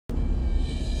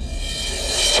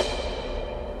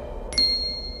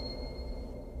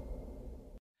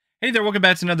Hey there, welcome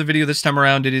back to another video. This time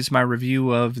around, it is my review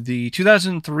of the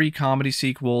 2003 comedy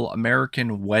sequel,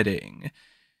 American Wedding.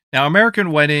 Now,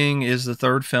 American Wedding is the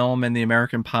third film in the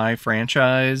American Pie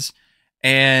franchise,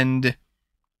 and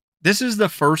this is the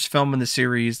first film in the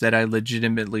series that I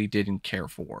legitimately didn't care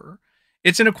for.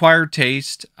 It's an acquired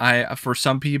taste. For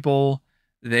some people,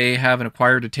 they have an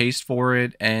acquired taste for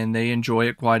it, and they enjoy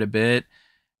it quite a bit.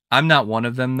 I'm not one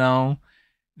of them, though.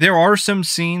 There are some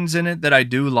scenes in it that I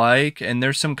do like, and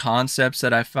there's some concepts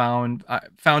that I found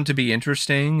to be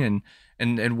interesting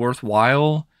and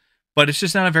worthwhile, but it's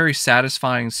just not a very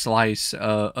satisfying slice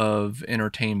of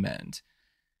entertainment.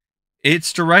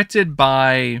 It's directed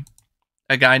by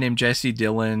a guy named Jesse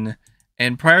Dillon,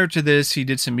 and prior to this, he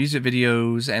did some music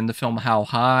videos and the film How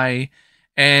High.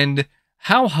 And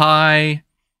How High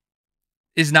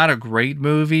is not a great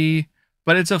movie,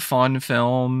 but it's a fun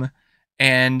film.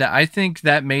 And I think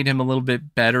that made him a little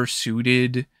bit better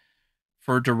suited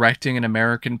for directing an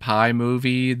American Pie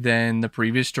movie than the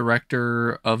previous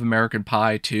director of American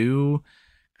Pie 2.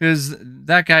 Because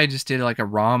that guy just did like a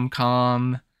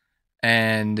rom-com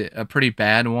and a pretty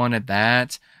bad one at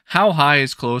that. How High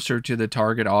is closer to the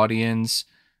target audience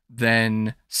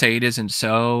than Say It Isn't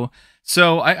So.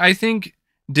 So I think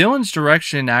Dylan's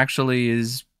direction actually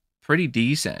is pretty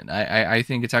decent. I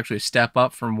think it's actually a step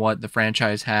up from what the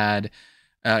franchise had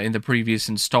in the previous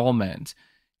installment.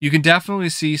 You can definitely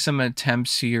see some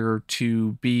attempts here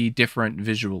to be different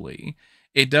visually.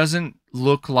 It doesn't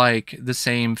look like the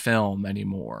same film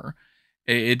anymore.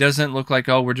 It doesn't look like,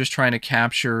 oh, we're just trying to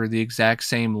capture the exact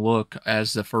same look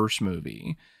as the first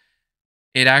movie.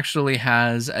 It actually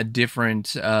has a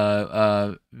different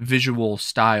visual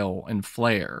style and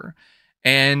flair.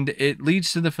 And it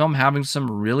leads to the film having some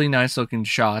really nice looking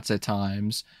shots at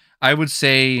times. I would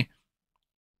say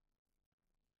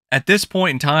at this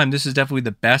point in time, this is definitely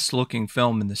the best looking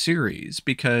film in the series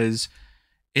because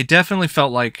it definitely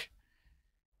felt like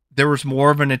there was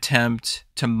more of an attempt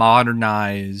to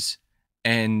modernize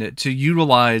and to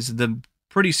utilize the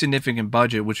pretty significant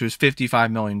budget, which was $55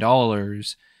 million,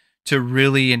 to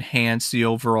really enhance the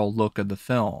overall look of the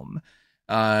film.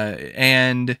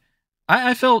 And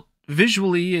I felt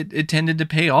visually it tended to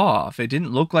pay off. It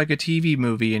didn't look like a TV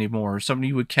movie anymore, something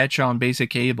you would catch on basic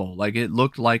cable. Like it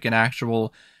looked like an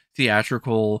actual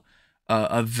theatrical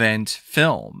event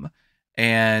film.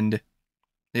 And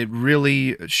it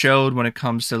really showed when it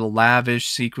comes to the lavish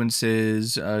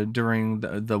sequences during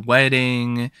the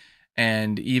wedding,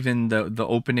 and even the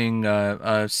opening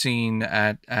scene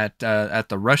at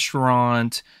the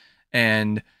restaurant,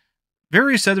 and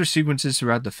various other sequences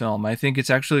throughout the film. I think it's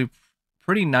actually a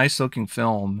pretty nice looking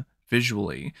film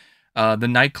visually. The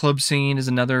nightclub scene is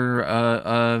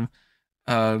another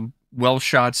well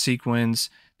shot sequence.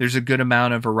 There's a good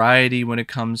amount of variety when it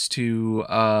comes to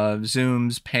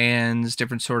zooms, pans,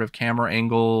 different sort of camera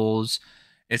angles.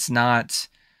 It's not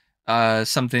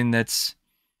something that's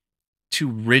too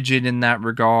rigid in that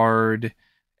regard,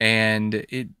 and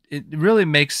it really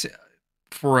makes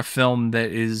for a film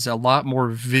that is a lot more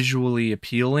visually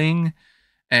appealing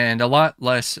and a lot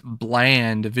less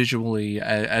bland visually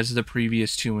as the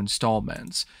previous two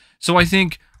installments. So I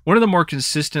think one of the more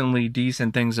consistently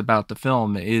decent things about the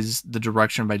film is the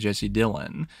direction by Jesse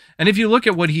Dillon. And if you look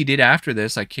at what he did after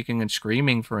this, like Kicking and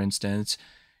Screaming, for instance,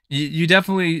 you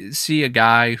definitely see a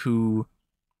guy who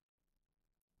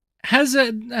has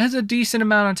a decent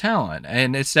amount of talent,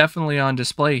 and it's definitely on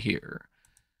display here.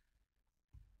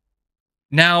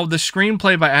 Now, the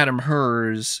screenplay by Adam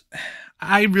Hers,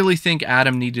 I really think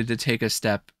Adam needed to take a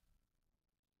step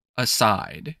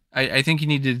aside. I think he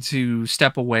needed to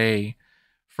step away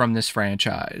from this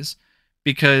franchise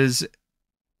because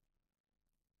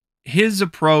his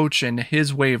approach and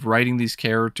his way of writing these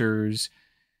characters,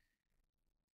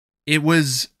 it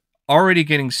was already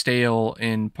getting stale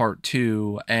in part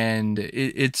two, and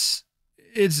it's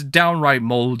downright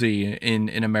moldy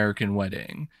in American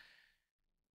Wedding,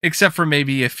 except for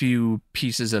maybe a few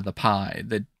pieces of the pie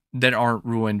that aren't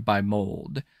ruined by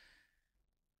mold.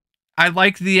 I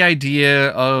like the idea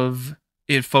of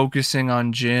it focusing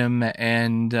on Jim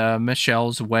and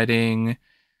Michelle's wedding.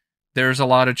 There's a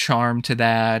lot of charm to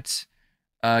that.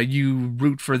 You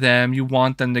root for them. You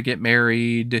want them to get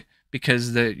married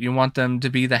because you want them to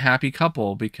be the happy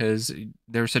couple because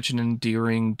they're such an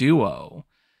endearing duo.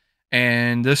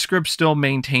 And the script still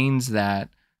maintains that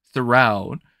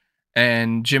throughout.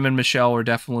 And Jim and Michelle are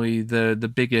definitely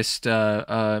the biggest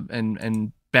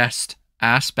and best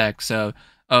aspects of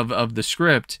the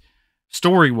script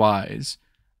story wise.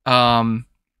 Other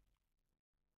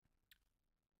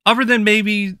than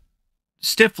maybe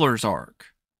Stifler's arc,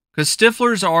 because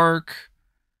Stifler's arc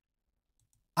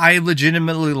I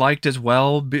legitimately liked as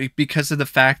well because of the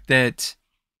fact that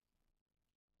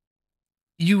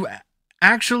you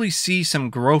actually see some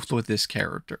growth with this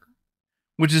character,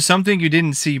 which is something you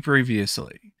didn't see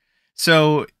previously.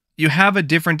 So you have a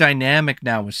different dynamic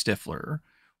now with Stifler,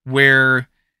 where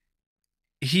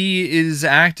he is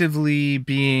actively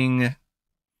being,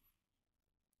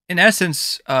 in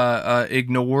essence,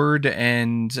 ignored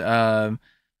and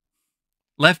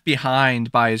left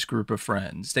behind by his group of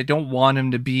friends. They don't want him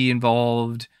to be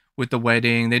involved with the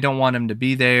wedding. They don't want him to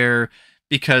be there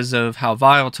because of how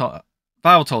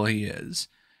volatile he is,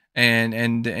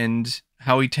 and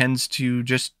how he tends to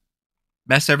just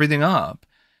mess everything up.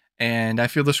 And I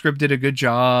feel the script did a good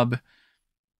job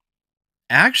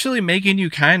actually making you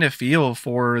kind of feel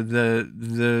for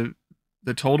the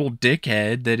total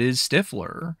dickhead that is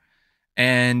Stifler.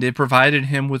 And it provided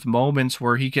him with moments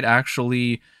where he could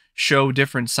actually show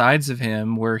different sides of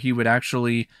him, where he would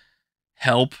actually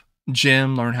help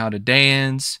Jim learn how to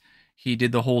dance. He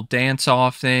did the whole dance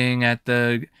off thing at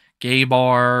the gay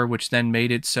bar, which then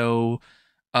made it so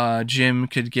Jim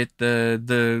could get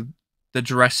the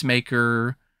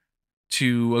dressmaker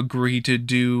to agree to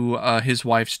do his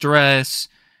wife's dress.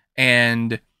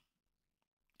 And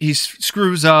he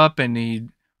screws up and he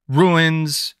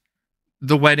ruins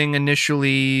the wedding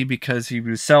initially because he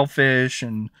was selfish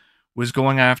and was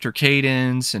going after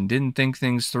Cadence and didn't think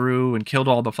things through and killed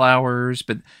all the flowers.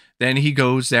 But then he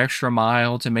goes the extra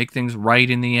mile to make things right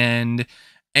in the end.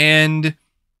 And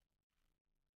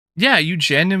yeah, you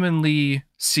genuinely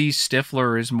see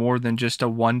Stifler as more than just a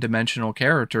one-dimensional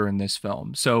character in this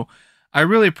film. So I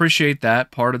really appreciate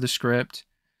that part of the script.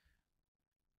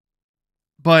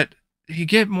 But you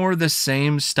get more of the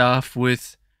same stuff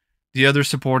with the other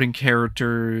supporting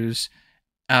characters.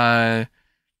 Uh,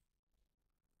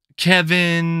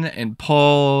 Kevin and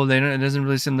Paul, it doesn't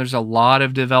really seem there's a lot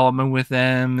of development with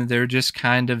them. They're just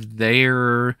kind of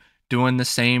there doing the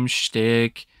same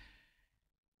shtick.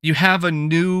 You have a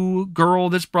new girl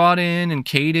that's brought in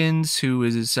Cadence, who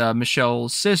is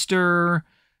Michelle's sister.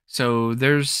 So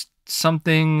there's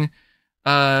something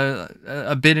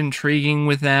a bit intriguing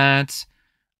with that.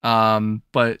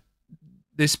 But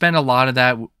they spent a lot of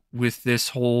that with this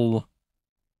whole,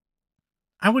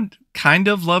 I would kind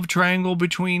of love triangle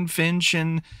between Finch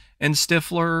and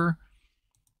Stifler.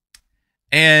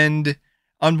 And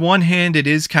on one hand, it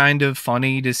is kind of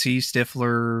funny to see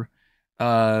Stifler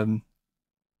um,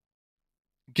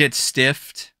 get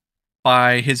stiffed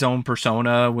by his own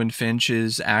persona when Finch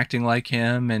is acting like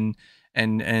him and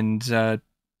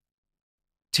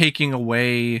taking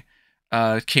away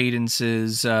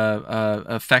Cadence's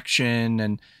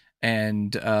affection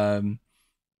and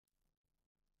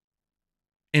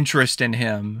interest in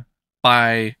him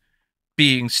by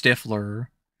being Stifler.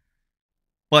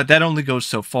 But that only goes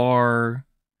so far.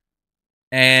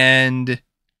 And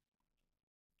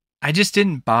I just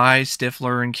didn't buy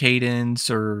Stifler and Cadence,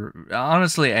 or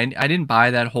honestly, I didn't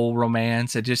buy that whole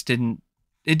romance. It didn't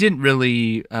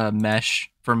really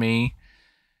mesh for me.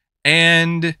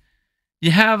 And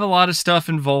you have a lot of stuff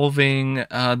involving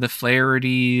the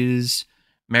Flahertys,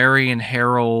 Mary and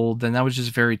Harold, and that was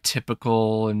just very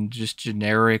typical and just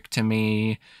generic to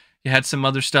me. You had some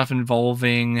other stuff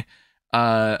involving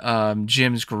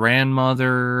Jim's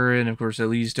grandmother, and of course, it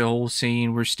leads to a whole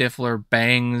scene where Stifler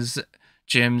bangs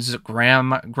Jim's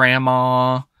grandma,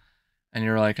 and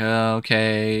you're like, oh,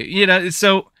 okay,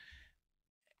 so.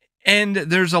 And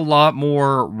there's a lot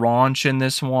more raunch in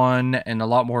this one and a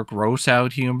lot more gross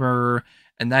out humor.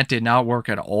 And that did not work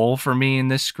at all for me in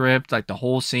this script. Like the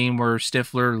whole scene where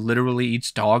Stifler literally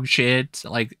eats dog shit.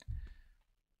 Like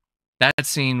that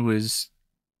scene was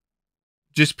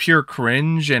just pure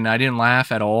cringe. And I didn't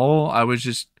laugh at all. I was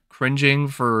just cringing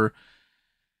for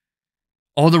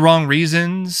all the wrong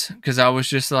reasons. Because I was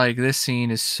just like, this scene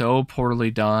is so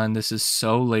poorly done. This is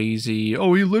so lazy.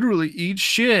 Oh, he literally eats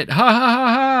shit. Ha ha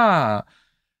ha ha.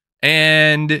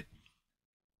 And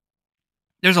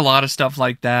there's a lot of stuff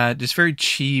like that. Just very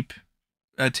cheap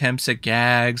attempts at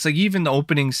gags. Like even the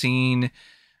opening scene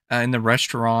in the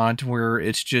restaurant where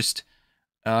it's just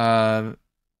uh,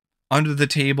 under the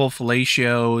table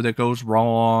fellatio that goes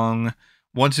wrong.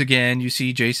 Once again, you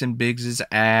see Jason Biggs's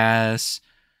ass.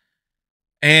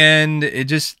 And it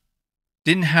just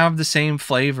didn't have the same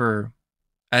flavor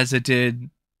as it did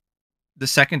the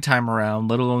second time around,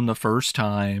 let alone the first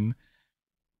time.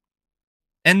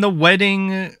 And the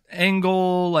wedding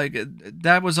angle, like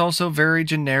that was also very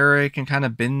generic and kind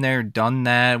of been there, done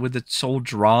that with its whole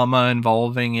drama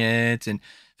involving it, and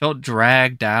felt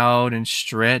dragged out and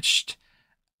stretched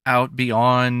out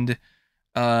beyond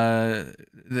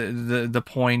the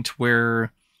point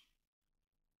where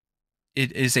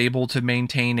it is able to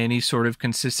maintain any sort of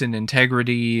consistent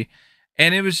integrity.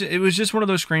 And it was just one of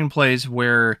those screenplays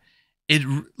where it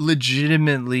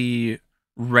legitimately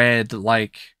read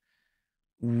like,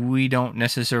 we don't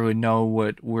necessarily know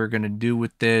what we're going to do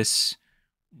with this.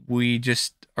 We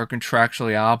just are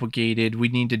contractually obligated. We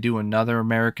need to do another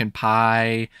American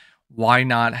Pie. Why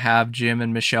not have Jim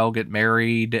and Michelle get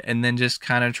married and then just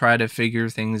kind of try to figure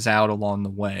things out along the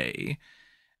way?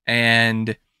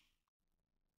 And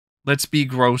let's be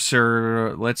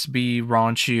grosser, let's be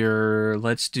raunchier,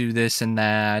 let's do this and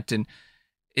that. And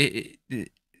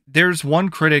there's one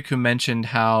critic who mentioned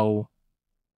how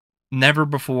never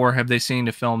before have they seen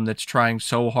a film that's trying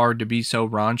so hard to be so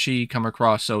raunchy come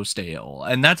across so stale.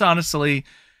 And that's honestly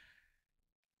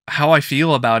how I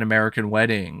feel about American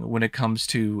Wedding when it comes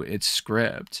to its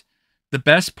script. The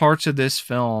best parts of this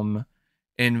film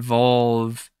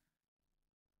involve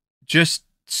just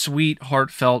sweet,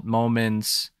 heartfelt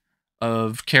moments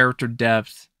of character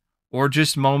depth, or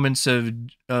just moments of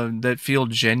that feel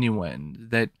genuine,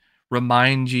 that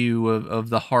remind you of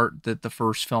the heart that the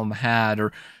first film had,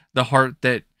 or the heart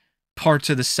that parts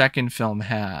of the second film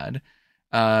had.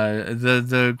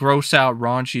 The gross out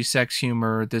raunchy sex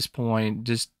humor at this point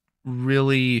just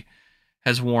really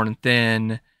has worn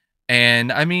thin.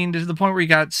 And I mean, to the point where you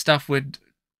got stuff with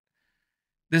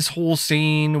this whole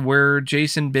scene where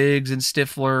Jason Biggs and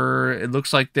Stifler, it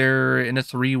looks like they're in a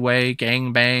three-way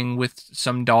gangbang with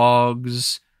some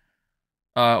dogs.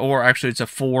 Or actually it's a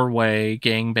four-way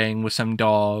gangbang with some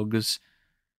dogs.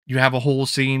 You have a whole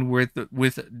scene with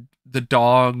the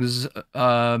dogs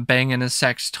banging a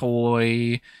sex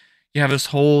toy. You have this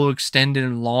whole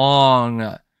extended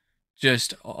long,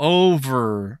 just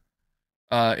over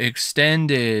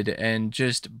extended and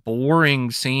just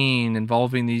boring scene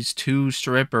involving these two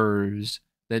strippers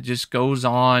that just goes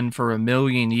on for a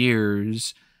million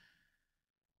years.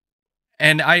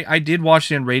 And I did watch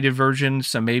the unrated version,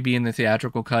 so maybe in the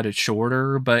theatrical cut it's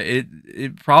shorter, but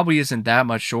it probably isn't that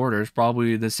much shorter. It's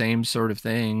probably the same sort of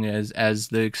thing as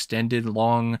the extended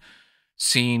long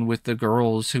scene with the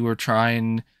girls who are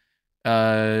trying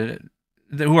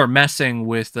who are messing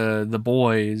with the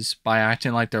boys by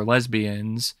acting like they're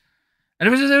lesbians. And it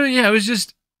was just, yeah, it was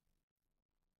just,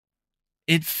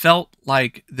 it felt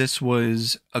like this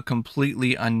was a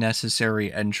completely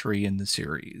unnecessary entry in the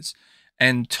series.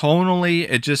 And tonally,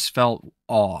 it just felt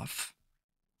off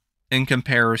in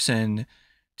comparison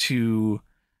to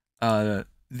the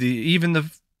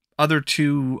other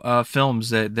two films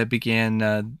that began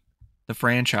the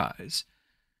franchise.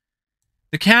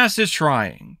 The cast is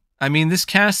trying. I mean, this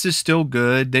cast is still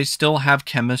good. They still have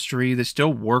chemistry. They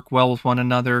still work well with one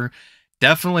another.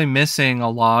 Definitely missing a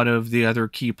lot of the other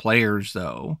key players,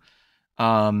 though.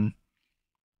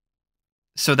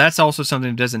 So that's also something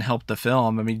that doesn't help the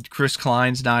film. I mean, Chris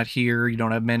Klein's not here. You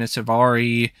don't have Mena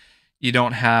Savari. You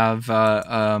don't have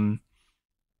a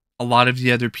lot of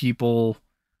the other people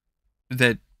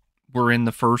that were in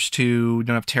the first two. You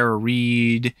don't have Tara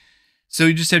Reid. So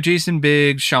you just have Jason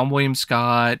Biggs, Seann William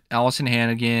Scott, Alyson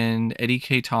Hannigan, Eddie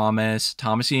K. Thomas,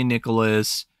 Thomas Ian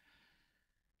Nicholas.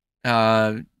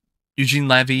 Eugene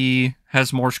Levy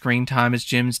has more screen time as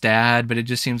Jim's dad, but it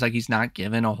just seems like he's not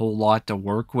given a whole lot to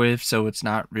work with, so it's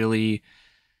not really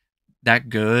that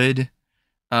good.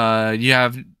 You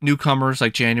have newcomers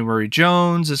like January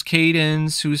Jones as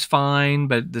Cadence, who's fine,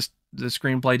 but the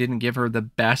screenplay didn't give her the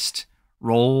best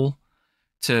role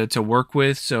to work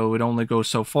with, so it only goes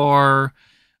so far.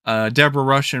 Deborah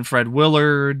Rush and Fred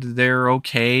Willard, they're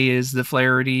okay as the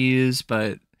Flahertys,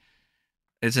 but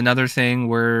it's another thing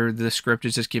where the script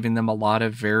is just giving them a lot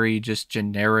of very just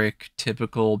generic,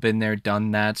 typical, been there,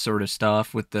 done that sort of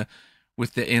stuff with the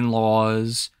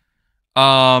in-laws.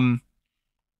 Eric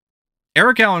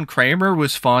Allan Kramer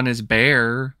was fun as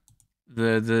Bear,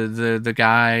 the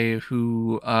guy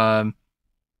who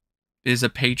is a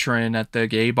patron at the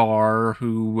gay bar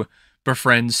who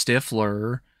befriends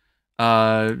Stifler.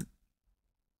 I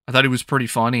thought he was pretty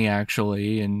funny,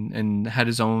 actually, and had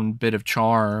his own bit of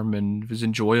charm and was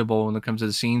enjoyable when it comes to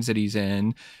the scenes that he's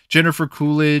in. Jennifer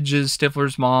Coolidge is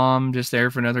Stifler's mom, just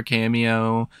there for another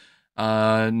cameo.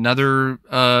 Another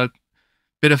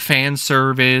bit of fan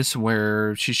service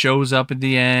where she shows up at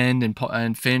the end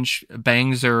and Finch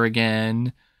bangs her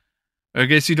again. I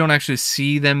guess you don't actually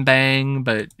see them bang,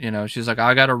 but, you know, she's like,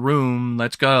 I got a room,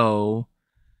 let's go.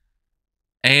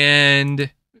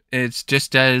 And it's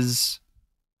just as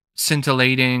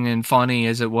scintillating and funny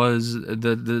as it was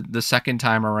the second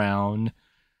time around,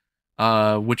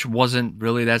 which wasn't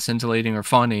really that scintillating or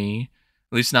funny,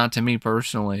 at least not to me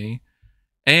personally.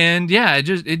 And yeah,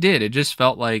 it just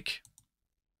felt like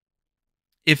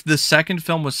if the second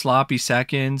film was sloppy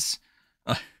seconds,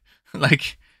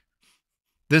 Like,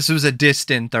 this was a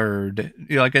distant third,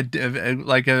 like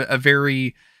a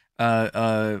very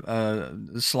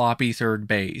sloppy third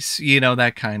base,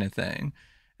 that kind of thing.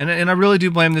 And I really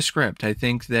do blame the script. I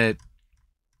think that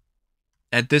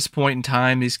at this point in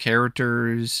time, these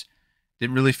characters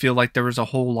didn't really feel like there was a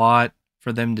whole lot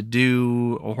for them to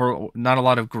do, or not a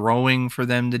lot of growing for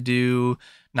them to do,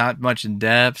 not much in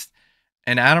depth.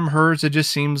 And Adam Hurst, it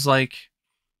just seems like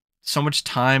so much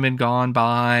time had gone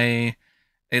by.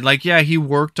 Yeah, he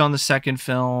worked on the second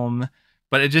film,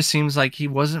 but it just seems like he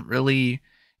wasn't really,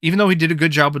 even though he did a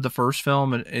good job with the first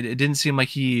film, it didn't seem like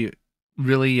he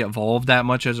really evolved that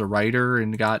much as a writer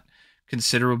and got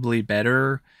considerably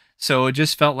better. So it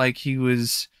just felt like he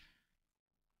was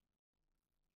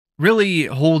really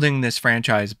holding this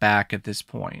franchise back at this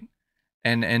point.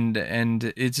 And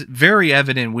it's very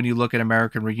evident when you look at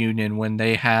American Reunion, when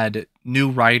they had new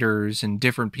writers and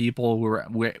different people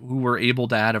who were able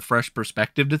to add a fresh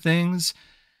perspective to things,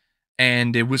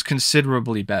 and it was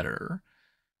considerably better.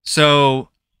 So,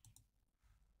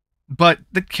 but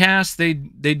the cast, they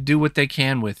do what they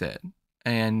can with it.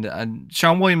 And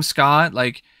Seann William Scott,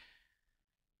 like,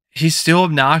 he's still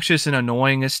obnoxious and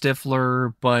annoying as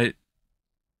Stifler, but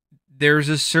there's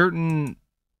a certain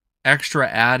extra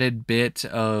added bit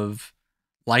of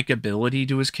likability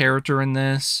to his character in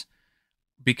this,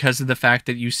 because of the fact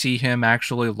that you see him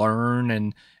actually learn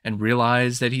and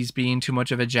realize that he's being too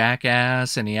much of a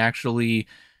jackass, and he actually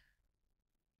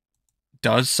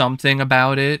does something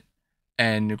about it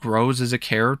and grows as a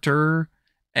character.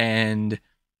 And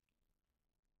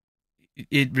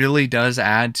it really does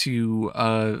add to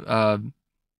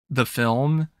the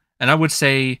film. And I would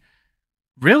say,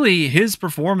 really, his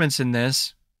performance in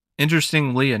this,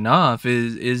 interestingly enough,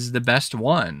 is the best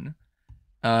one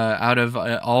out of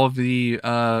all of the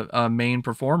main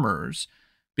performers,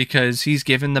 because he's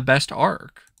given the best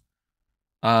arc.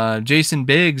 Jason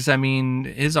Biggs, I mean,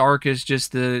 his arc is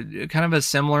just the kind of a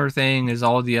similar thing as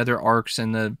all the other arcs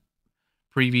in the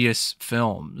previous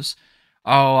films.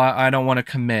 Oh, I don't want to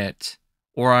commit,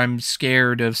 or I'm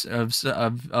scared of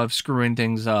screwing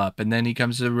things up, and then he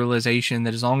comes to the realization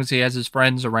that as long as he has his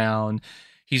friends around,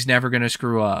 he's never going to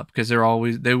screw up, because they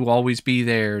will always be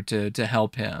there to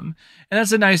help him. And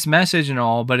that's a nice message and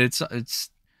all, but it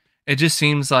just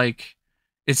seems like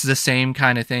it's the same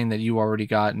kind of thing that you already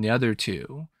got in the other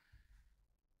two,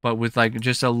 but with like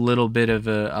just a little bit of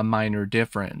a minor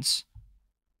difference.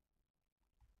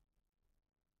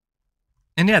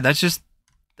 And yeah, that's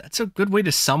a good way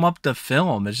to sum up the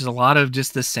film. It's just a lot of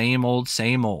just the same old,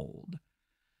 same old.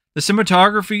 The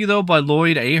cinematography, though, by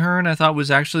Lloyd Ahern, I thought was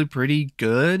actually pretty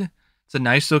good. It's a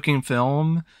nice looking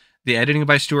film. The editing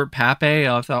by Stuart Pape,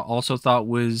 also thought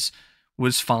was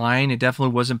fine. It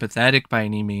definitely wasn't pathetic by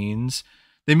any means.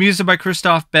 The music by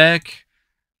Christoph Beck,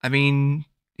 I mean,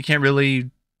 you can't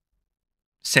really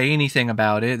say anything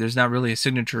about it. There's not really a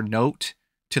signature note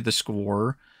to the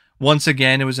score. Once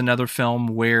again, it was another film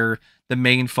where the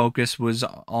main focus was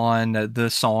on the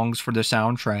songs for the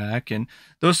soundtrack, and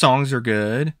those songs are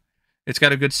good. It's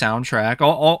got a good soundtrack.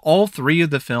 All three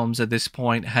of the films at this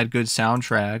point had good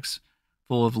soundtracks,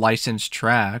 full of licensed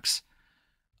tracks.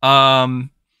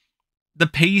 The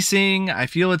pacing, I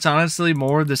feel it's honestly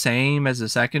more the same as the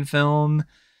second film,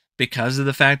 because of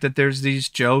the fact that there's these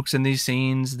jokes and these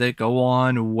scenes that go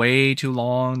on way too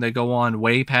long. They go on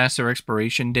way past their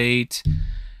expiration date.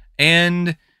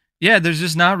 And yeah, there's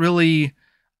just not really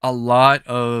a lot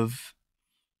of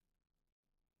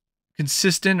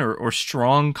consistent or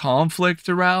strong conflict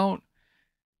throughout.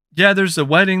 Yeah, there's a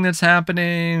wedding that's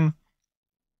happening,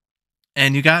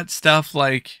 and you got stuff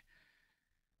like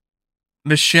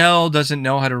Michelle doesn't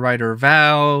know how to write her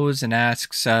vows and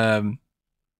asks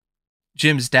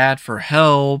Jim's dad for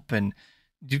help, and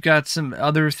you've got some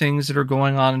other things that are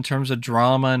going on in terms of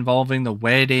drama involving the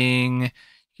wedding.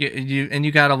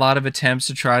 You got a lot of attempts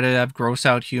to try to have gross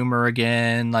out humor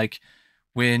again, like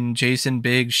when Jason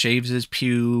Biggs shaves his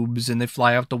pubes and they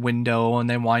fly out the window and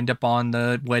they wind up on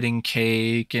the wedding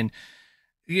cake. And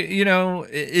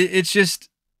it's just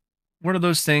one of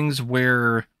those things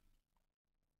where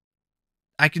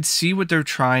I can see what they're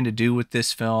trying to do with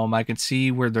this film. I can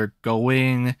see where they're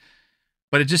going,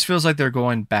 but it just feels like they're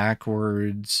going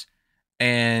backwards.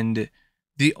 And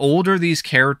the older these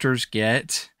characters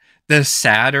get, the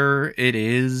sadder it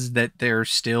is that they're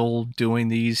still doing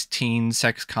these teen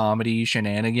sex comedy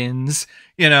shenanigans.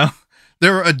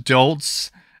 They're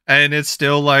adults, and it's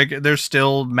still like they're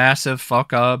still massive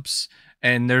fuck ups,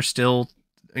 and they're still,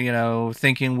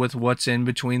 thinking with what's in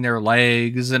between their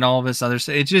legs and all this other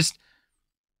stuff. It just,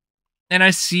 and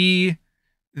I see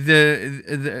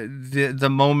the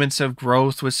moments of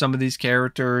growth with some of these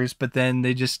characters, but then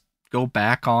they just go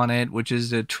back on it, which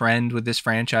is a trend with this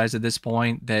franchise at this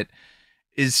point that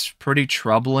is pretty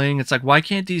troubling. It's like, why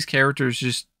can't these characters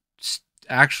just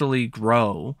actually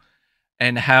grow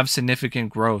and have significant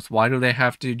growth? Why do they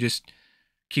have to just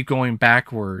keep going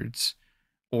backwards?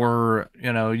 Or,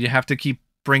 you know, you have to keep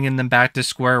bringing them back to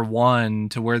square one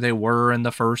to where they were in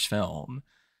the first film.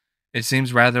 It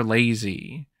seems rather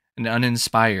lazy and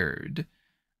uninspired.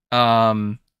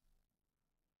 Um,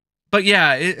 but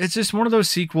yeah, it's just one of those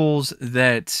sequels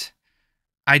that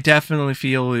I definitely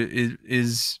feel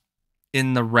is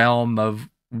in the realm of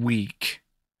weak.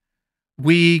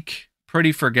 Weak,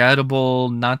 pretty forgettable,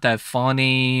 not that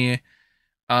funny,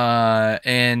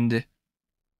 and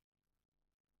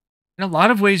in a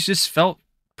lot of ways just felt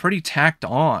pretty tacked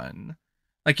on.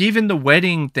 Like even the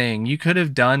wedding thing, you could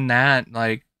have done that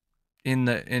like in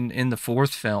the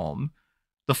fourth film.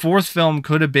 The fourth film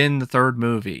could have been the third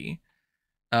movie.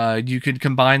 You could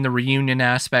combine the reunion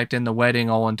aspect and the wedding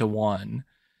all into one.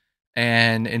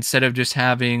 And instead of just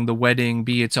having the wedding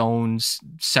be its own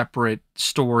separate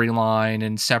storyline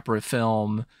and separate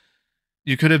film,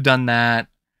 you could have done that,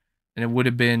 and it would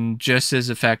have been just as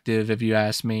effective, if you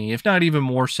ask me, if not even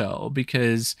more so,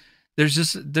 because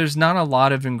there's not a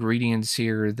lot of ingredients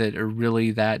here that are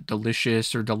really that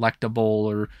delicious or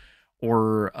delectable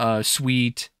or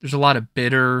sweet. There's a lot of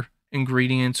bitter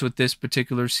ingredients with this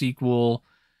particular sequel,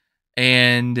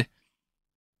 and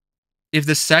if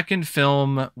the second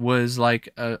film was like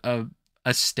a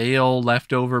stale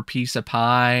leftover piece of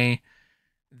pie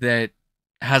that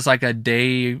has like a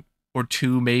day or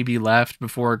two maybe left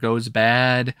before it goes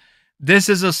bad, this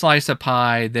is a slice of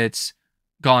pie that's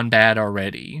gone bad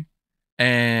already.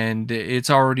 And it's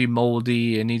already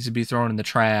moldy and needs to be thrown in the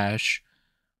trash.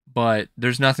 But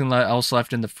there's nothing else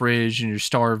left in the fridge and you're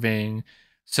starving.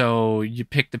 So you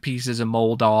pick the pieces of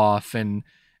mold off and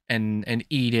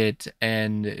eat it,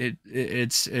 and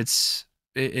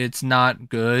it's not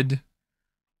good,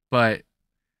 but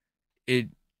it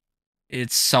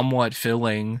it's somewhat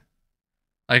filling.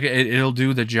 Like it'll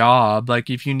do the job. Like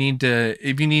if you need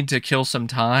to kill some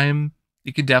time,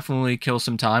 you could definitely kill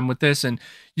some time with this, and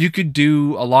you could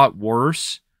do a lot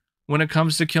worse when it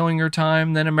comes to killing your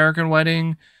time than American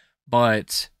Wedding,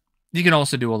 but you can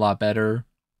also do a lot better.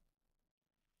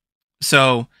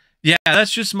 So, yeah,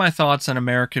 that's just my thoughts on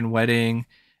American Wedding.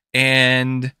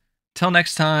 And till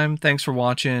next time, thanks for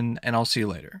watching, and I'll see you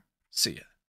later. See ya.